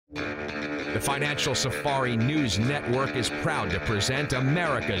The Financial Safari News Network is proud to present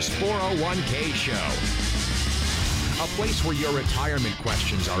America's 401k Show. A place where your retirement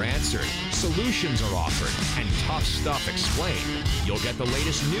questions are answered, solutions are offered, and tough stuff explained. You'll get the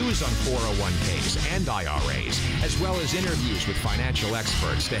latest news on 401ks and IRAs, as well as interviews with financial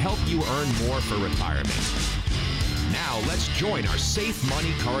experts to help you earn more for retirement. Now let's join our Safe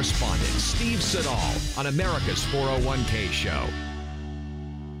Money correspondent, Steve Siddall, on America's 401k Show.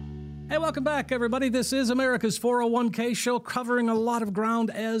 Hey, welcome back, everybody. This is America's 401k Show, covering a lot of ground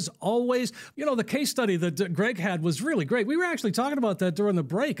as always. You know, the case study that Greg had was really great. We were actually talking about that during the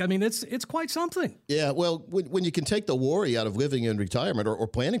break. I mean, it's quite something. Yeah, well, when you can take the worry out of living in retirement or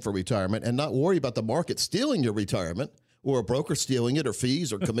planning for retirement and not worry about the market stealing your retirement, or a broker stealing it, or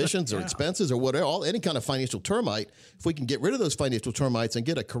fees, or commissions, or expenses, or whatever, any kind of financial termite, if we can get rid of those financial termites and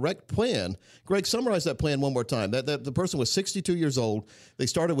get a correct plan. Greg, summarize that plan one more time. That the person was 62 years old. They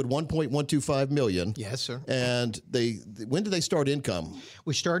started with $1.125 million. Yes, sir. And when did they start income?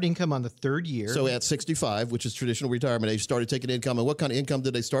 We started income on the third year. So at 65, which is traditional retirement age, started taking income. And what kind of income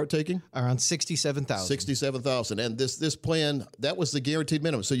did they start taking? Around $67,000. $67,000. And this plan, that was the guaranteed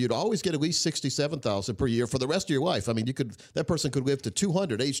minimum. So you'd always get at least $67,000 per year for the rest of your life. I mean, that person could live to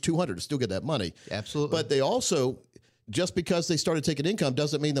 200, age 200, and still get that money. Absolutely. But they also, just because they started taking income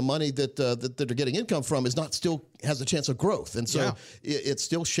doesn't mean the money that they're getting income from is not still has a chance of growth. And so it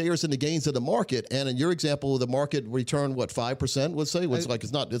still shares in the gains of the market. And in your example, the market return, 5%, let's say?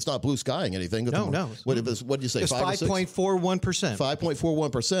 It's not blue skying anything. No. What did you say? It's 5.41%.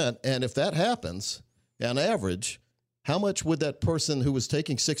 5.41%. And if that happens, on average, how much would that person who was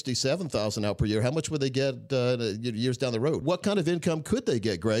taking $67,000 out per year, how much would they get years down the road? What kind of income could they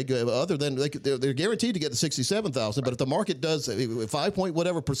get, Greg, other than they're guaranteed to get the $67,000, but if the market does 5 point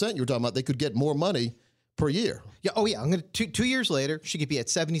whatever percent you were talking about, they could get more money per year. Yeah. Oh, yeah. I'm going to 2 years later, she could be at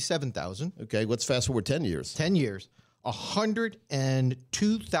 $77,000. Okay. Let's fast forward 10 years. 10 years.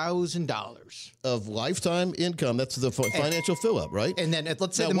 $102,000 of lifetime income. That's the financial fill-up, right? And then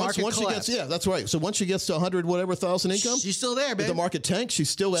let's say the market collapsed. That's right. So once she gets to 100 whatever thousand income, she's still there, baby. If the market tanks, she's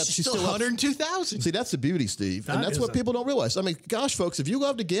still 102,000. See, that's the beauty, Steve, and that's what people don't realize. I mean, gosh, folks, if you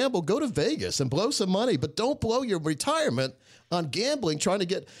love to gamble, go to Vegas and blow some money, but don't blow your retirement on gambling, trying to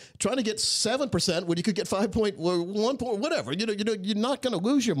get 7% when you could get 5.1 point whatever. You're not going to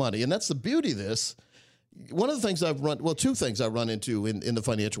lose your money, and that's the beauty of this. One of the things two things I've run into in the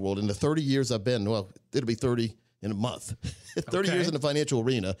financial world in the 30 years I've been, it'll be 30 in a month, 30 years in the financial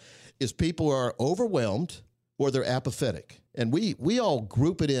arena, is people are overwhelmed or they're apathetic. And we all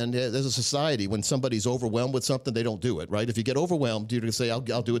group it in as a society. When somebody's overwhelmed with something, they don't do it, right? If you get overwhelmed, you're going to say, I'll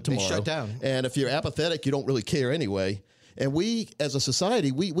do it tomorrow. They shut down. And if you're apathetic, you don't really care anyway. And we, as a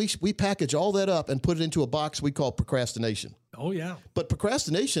society, we package all that up and put it into a box we call procrastination. Oh, yeah. But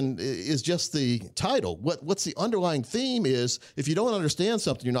procrastination is just the title. What's the underlying theme is, if you don't understand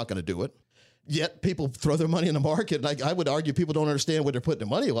something, you're not going to do it. Yet people throw their money in the market. And I would argue people don't understand where they're putting their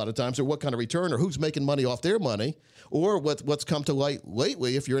money a lot of times, or what kind of return, or who's making money off their money, or what's come to light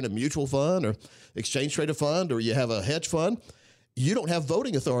lately. If you're in a mutual fund or exchange traded fund, or you have a hedge fund, you don't have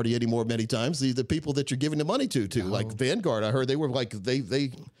voting authority anymore many times. The people that you're giving the money to, like Vanguard, I heard they were like,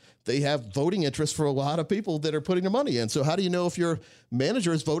 they have voting interest for a lot of people that are putting their money in. So how do you know if your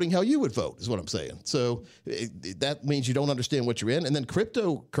manager is voting how you would vote, is what I'm saying. So that means you don't understand what you're in. And then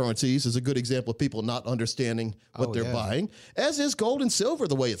cryptocurrencies is a good example of people not understanding what they're buying, as is gold and silver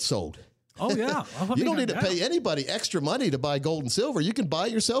the way it's sold. Oh, yeah. You don't need to pay anybody extra money to buy gold and silver. You can buy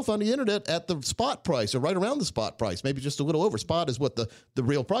it yourself on the internet at the spot price, or right around the spot price, maybe just a little over. Spot is what the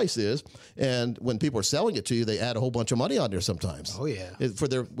real price is. And when people are selling it to you, they add a whole bunch of money on there sometimes. Oh, yeah.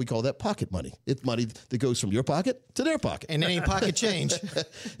 We call that pocket money. It's money that goes from your pocket to their pocket. And it ain't pocket change.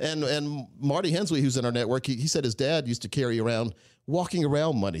 and Marty Hensley, who's in our network, he said his dad used to carry around walking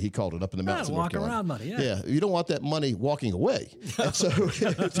around money, he called it, up in the mountains. Walk around money, Yeah, you don't want that money walking away. And so if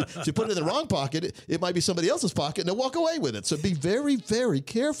you put it in the wrong pocket, it might be somebody else's pocket, and they'll walk away with it. So be very, very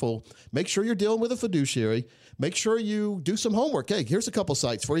careful. Make sure you're dealing with a fiduciary. Make sure you do some homework. Hey, here's a couple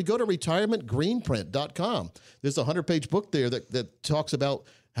sites for you. Go to retirementgreenprint.com. There's a 100-page book there that talks about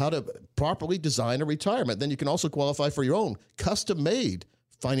how to properly design a retirement. Then you can also qualify for your own custom-made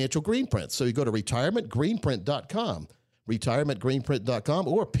financial green print. So you go to retirementgreenprint.com. retirementgreenprint.com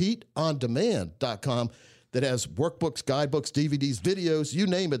or PeteOnDemand.com, that has workbooks, guidebooks, DVDs, videos, you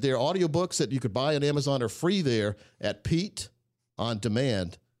name it. There are audiobooks that you could buy on Amazon are free there at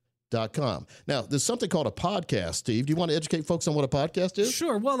PeteOnDemand.com. Now, there's something called a podcast, Steve. Do you want to educate folks on what a podcast is?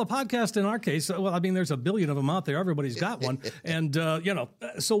 Sure. Well, the podcast in our case, there's a billion of them out there. Everybody's got one. And,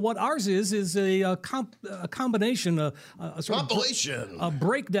 so what ours is a combination, a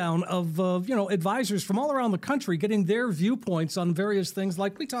breakdown of, advisors from all around the country getting their viewpoints on various things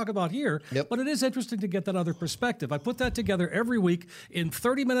like we talk about here. Yep. But it is interesting to get that other perspective. I put that together every week in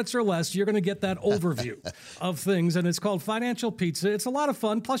 30 minutes or less. You're going to get that overview of things. And it's called Financial Pizza. It's a lot of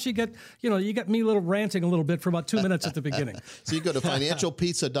fun. Plus, you get me ranting a little bit for about 2 minutes at the beginning. So you go to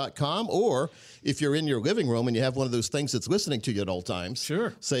financialpizza.com, or if you're in your living room and you have one of those things that's listening to you at all times,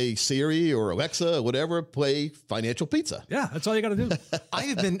 sure. Say Siri or Alexa or whatever, play Financial Pizza. Yeah, that's all you got to do. I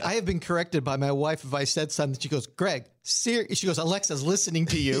have been corrected by my wife if I said something. She goes, Greg, Siri. She goes, Alexa's listening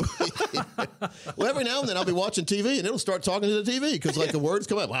to you. Well, every now and then I'll be watching TV and it'll start talking to the TV because the words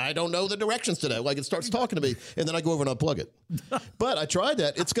come up. Well, I don't know the directions today. It starts talking to me, and then I go over and unplug it. But I tried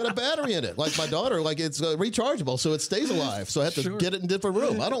that. It's got a battery in it. Like my daughter, it's rechargeable, so it stays alive. So I have to get it in a different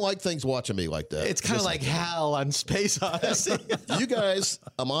room. I don't like things watching me like that. It's kind of like Hal on Space Odyssey. You guys,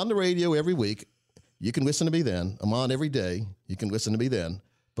 I'm on the radio every week. You can listen to me then. I'm on every day. You can listen to me then.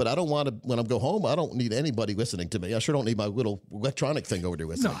 But I don't want to, when I go home, I don't need anybody listening to me. I sure don't need my little electronic thing over there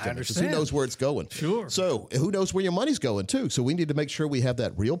listening to me. I understand. Who knows where it's going? Sure. So who knows where your money's going, too? So we need to make sure we have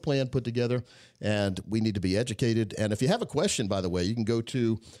that real plan put together, and we need to be educated. And if you have a question, by the way, you can go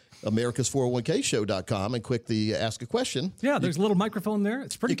to americas401kshow.com and click the Ask a Question. Yeah, there's a little microphone there.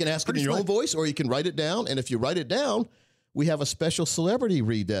 It's pretty. You can ask it in your own voice, or you can write it down. And if you write it down, we have a special celebrity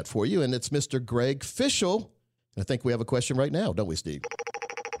read that for you, and it's Mr. Greg Fishel. I think we have a question right now, don't we, Steve?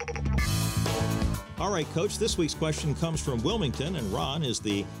 All right, Coach, this week's question comes from Wilmington, and Ron is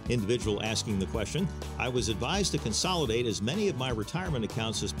the individual asking the question. I was advised to consolidate as many of my retirement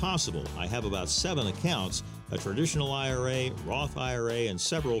accounts as possible. I have about 7 accounts, a traditional IRA, Roth IRA, and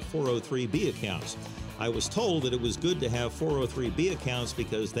several 403B accounts. I was told that it was good to have 403B accounts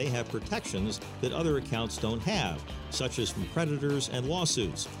because they have protections that other accounts don't have, such as from creditors and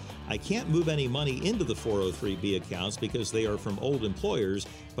lawsuits. I can't move any money into the 403B accounts because they are from old employers,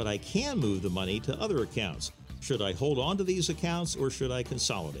 but I can move the money to other accounts. Should I hold on to these accounts or should I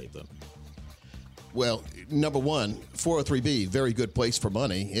consolidate them? Well, number one, 403B, very good place for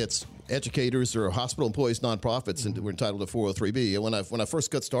money. It's educators or hospital employees, nonprofits, and we're entitled to 403B. And when I first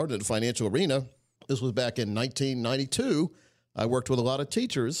got started in the financial arena, this was back in 1992, I worked with a lot of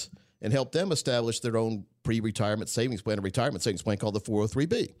teachers and helped them establish their own pre-retirement savings plan, a retirement savings plan called the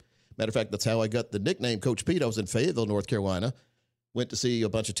 403B. Matter of fact, that's how I got the nickname Coach Pete. I was in Fayetteville, North Carolina. Went to see a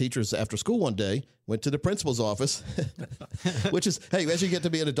bunch of teachers after school one day. Went to the principal's office, which is, hey, as you get to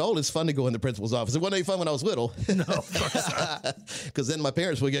be an adult, it's fun to go in the principal's office. It wasn't any fun when I was little. No, because then my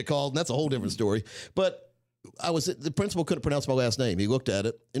parents would get called, and that's a whole different story. But the principal couldn't pronounce my last name. He looked at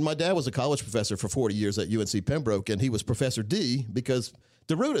it, and my dad was a college professor for 40 years at UNC Pembroke, and he was Professor D because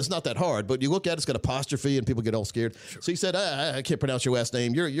the root is not that hard, but you look at it, it's got apostrophe, and people get all scared. Sure. So he said, I can't pronounce your last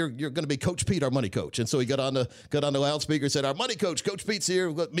name. You're going to be Coach Pete, our money coach. And so he got on the loudspeaker and said, our money coach, Coach Pete's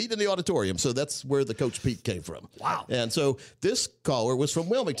here. Meet in the auditorium. So that's where the Coach Pete came from. Wow. And so this caller was from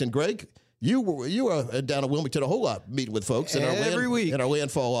Wilmington. Greg, you were down in Wilmington a whole lot meeting with folks every week in our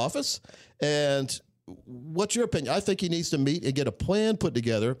landfall office. And what's your opinion? I think he needs to meet and get a plan put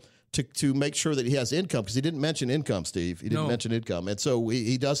together to make sure that he has income, because he didn't mention income, Steve. He didn't mention income. And so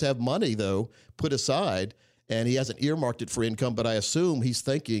he does have money, though, put aside, and he hasn't earmarked it for income, but I assume he's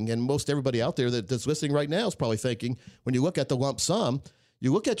thinking, and most everybody out there that's listening right now is probably thinking, when you look at the lump sum,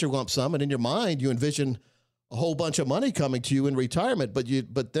 you look at your lump sum, and in your mind, you envision a whole bunch of money coming to you in retirement.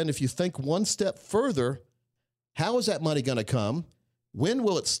 But then if you think one step further, how is that money going to come? When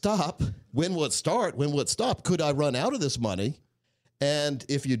will it stop? When will it start? When will it stop? Could I run out of this money? And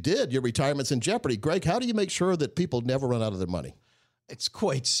if you did, your retirement's in jeopardy. Greg, how do you make sure that people never run out of their money? It's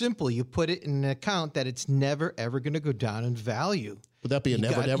quite simple. You put it in an account that it's never, ever going to go down in value. Would that be a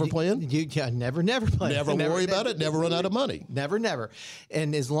never plan? Never plan. Never worry about it. Never run out of money. Never.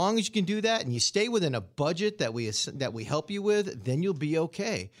 And as long as you can do that and you stay within a budget that we help you with, then you'll be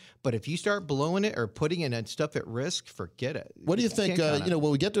okay. But if you start blowing it or putting in stuff at risk, forget it. What do you think?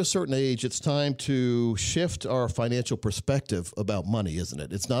 When we get to a certain age, it's time to shift our financial perspective about money, isn't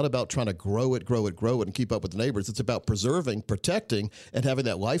it? It's not about trying to grow it, and keep up with the neighbors. It's about preserving, protecting, and having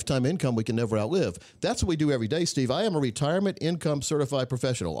that lifetime income we can never outlive. That's what we do every day, Steve. I am a retirement income certified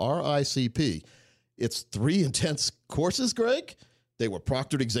professional, RICP. It's 3 intense courses, Greg. They were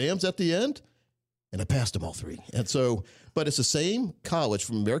proctored exams at the end, and I passed them all 3. And so, but it's the same college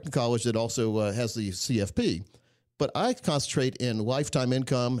from American College that also has the CFP. But I concentrate in lifetime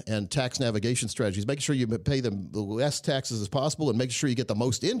income and tax navigation strategies, making sure you pay the less taxes as possible and making sure you get the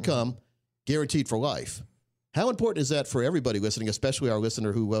most income guaranteed for life. How important is that for everybody listening, especially our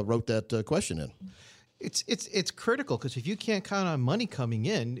listener who wrote that question in? It's critical, because if you can't count on money coming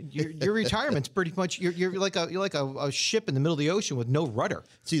in, your retirement's pretty much you're like a ship in the middle of the ocean with no rudder.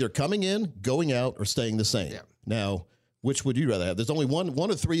 It's either coming in, going out, or staying the same. Yeah. Now, which would you rather have? There's only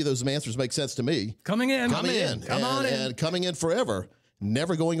one of three of those answers make sense to me. Coming in. Come on in. And coming in forever,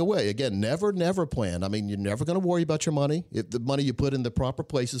 never going away. Again, never plan. I mean, you're never going to worry about your money. If the money you put in the proper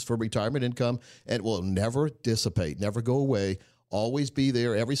places for retirement income, and it will never dissipate, never go away, always be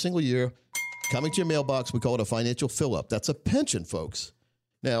there every single year. Coming to your mailbox, we call it a financial fill-up. That's a pension, folks.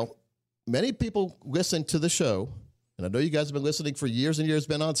 Now, many people listen to the show, and I know you guys have been listening for years and years,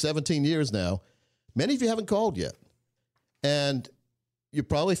 been on 17 years now. Many of you haven't called yet. And you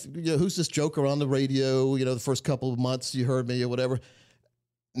probably, who's this joker on the radio, the first couple of months you heard me or whatever.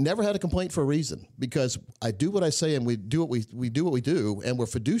 Never had a complaint for a reason, because I do what I say and we do what we do, and we're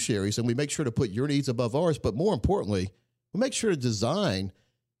fiduciaries, and we make sure to put your needs above ours. But more importantly, we make sure to design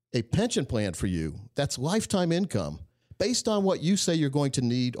a pension plan for you that's lifetime income based on what you say you're going to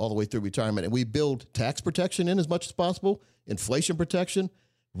need all the way through retirement. And we build tax protection in as much as possible, inflation protection,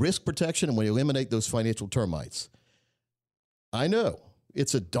 risk protection, and we eliminate those financial termites. I know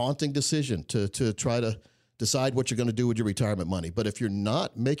it's a daunting decision to try to decide what you're going to do with your retirement money. But if you're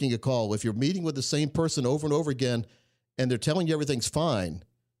not making a call, if you're meeting with the same person over and over again and they're telling you everything's fine,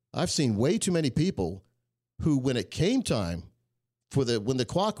 I've seen way too many people who, when it came time when the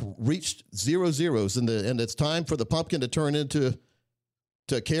clock reached 0 zeros and it's time for the pumpkin to turn into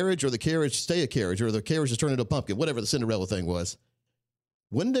a carriage, or the carriage stay a carriage, or the carriage to turn into a pumpkin, whatever the Cinderella thing was,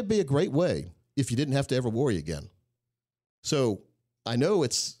 wouldn't it be a great way if you didn't have to ever worry again? So I know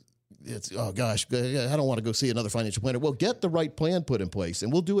it's oh gosh, I don't want to go see another financial planner. Well, get the right plan put in place,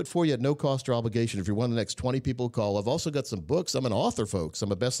 and we'll do it for you at no cost or obligation if you're one of the next 20 people who call. I've also got some books. I'm an author, folks.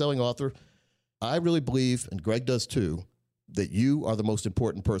 I'm a best-selling author. I really believe, and Greg does too, that you are the most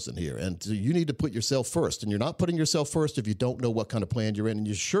important person here. And so you need to put yourself first. And you're not putting yourself first if you don't know what kind of plan you're in, and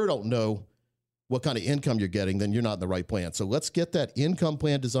you sure don't know what kind of income you're getting, then you're not in the right plan. So let's get that income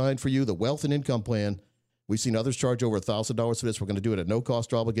plan designed for you, the wealth and income plan. We've seen others charge over $1,000 for this. We're going to do it at no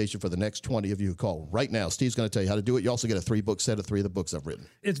cost or obligation for the next 20 of you who call right now. Steve's going to tell you how to do it. You also get a 3-book set of 3 of the books I've written.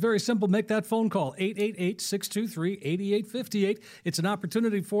 It's very simple. Make that phone call, 888-623-8858. It's an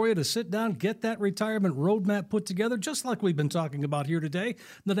opportunity for you to sit down, get that retirement roadmap put together, just like we've been talking about here today.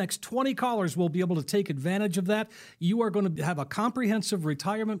 The next 20 callers will be able to take advantage of that. You are going to have a comprehensive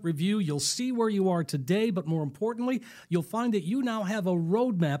retirement review. You'll see where you are today, but more importantly, you'll find that you now have a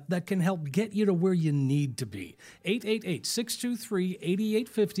roadmap that can help get you to where you need to be.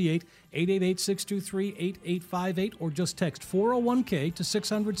 888-623-8858, 888-623-8858, or just text 401k to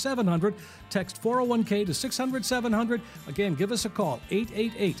 600-700. Text 401k to 600-700. Again, give us a call,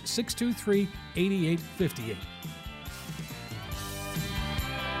 888-623-8858.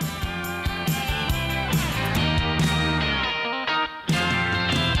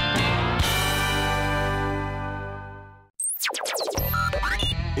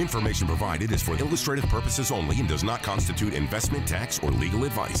 Information provided is for illustrative purposes only and does not constitute investment, tax, or legal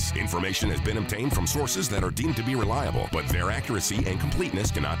advice. Information has been obtained from sources that are deemed to be reliable, but their accuracy and completeness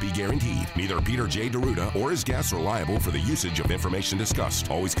cannot be guaranteed. Neither Peter J. D'Arruda or his guests are liable for the usage of information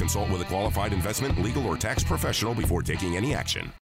discussed. Always consult with a qualified investment, legal, or tax professional before taking any action.